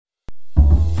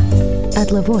At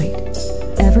Levoit,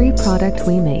 every product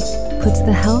we make puts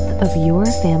the health of your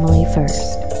family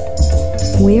first.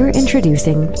 We're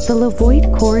introducing the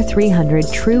Levoit Core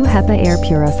 300 True HEPA Air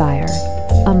Purifier,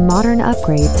 a modern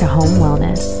upgrade to home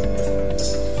wellness.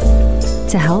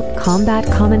 To help combat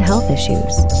common health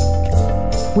issues,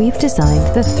 we've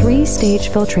designed the 3-stage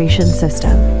filtration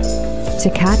system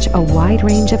to catch a wide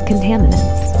range of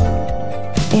contaminants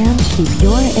and keep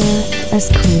your air as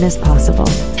clean as possible.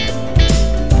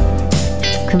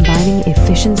 Combining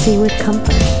efficiency with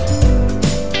comfort,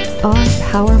 our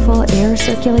powerful air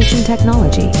circulation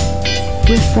technology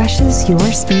refreshes your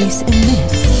space in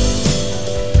minutes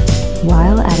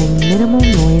while adding minimal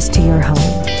noise to your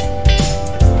home.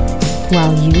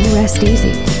 While you rest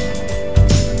easy,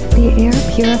 the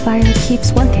air purifier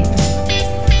keeps working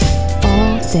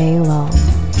all day long.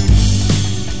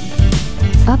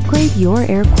 Upgrade your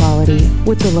air quality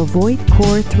with the Levoit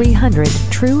Core 300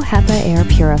 True HEPA Air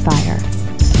Purifier,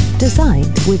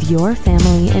 designed with your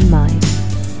family in mind.